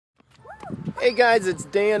Hey guys, it's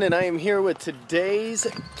Dan and I am here with today's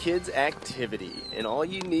kids activity. And all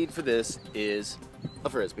you need for this is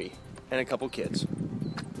a Frisbee and a couple kids.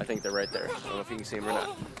 I think they're right there. I don't know if you can see them or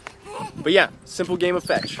not. But yeah, simple game of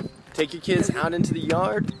fetch. Take your kids out into the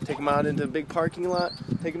yard, take them out into a big parking lot,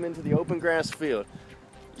 take them into the open grass field.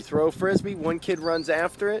 You throw a Frisbee, one kid runs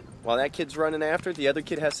after it. While that kid's running after it, the other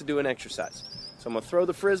kid has to do an exercise. So I'm going to throw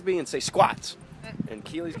the Frisbee and say squats. And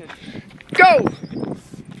Keely's going to go!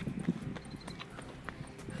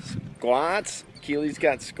 Squats. Keely's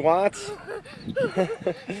got squats.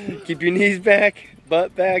 Keep your knees back,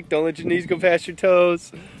 butt back. Don't let your knees go past your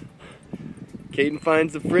toes. Caden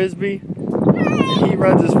finds the Frisbee. And he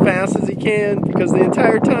runs as fast as he can because the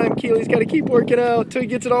entire time Keely's got to keep working out till he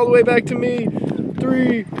gets it all the way back to me.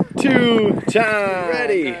 3, 2, time.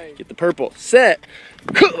 Ready. Get the purple. Set.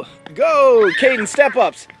 Go. Caden, step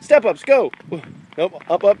ups. Step ups. Go. Nope.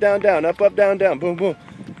 Up, up, down, down. Up, up, down, down. Boom, boom.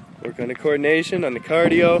 Work on the coordination, on the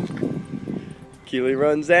cardio. Keely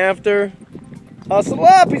runs after. Hustle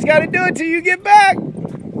up. He's got to do it till you get back.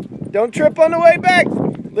 Don't trip on the way back.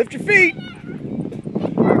 Lift your feet.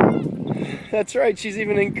 That's right. She's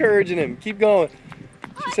even encouraging him. Keep going.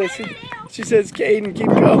 She says, Caden, keep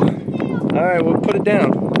going. All right, we'll put it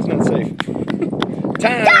down. It's not safe.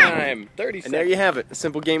 Time. 30 seconds. And there you have it. A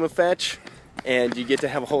simple game of fetch. And you get to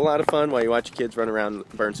have a whole lot of fun while you watch your kids run around and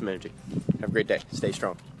burn some energy. Have a great day. Stay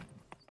strong.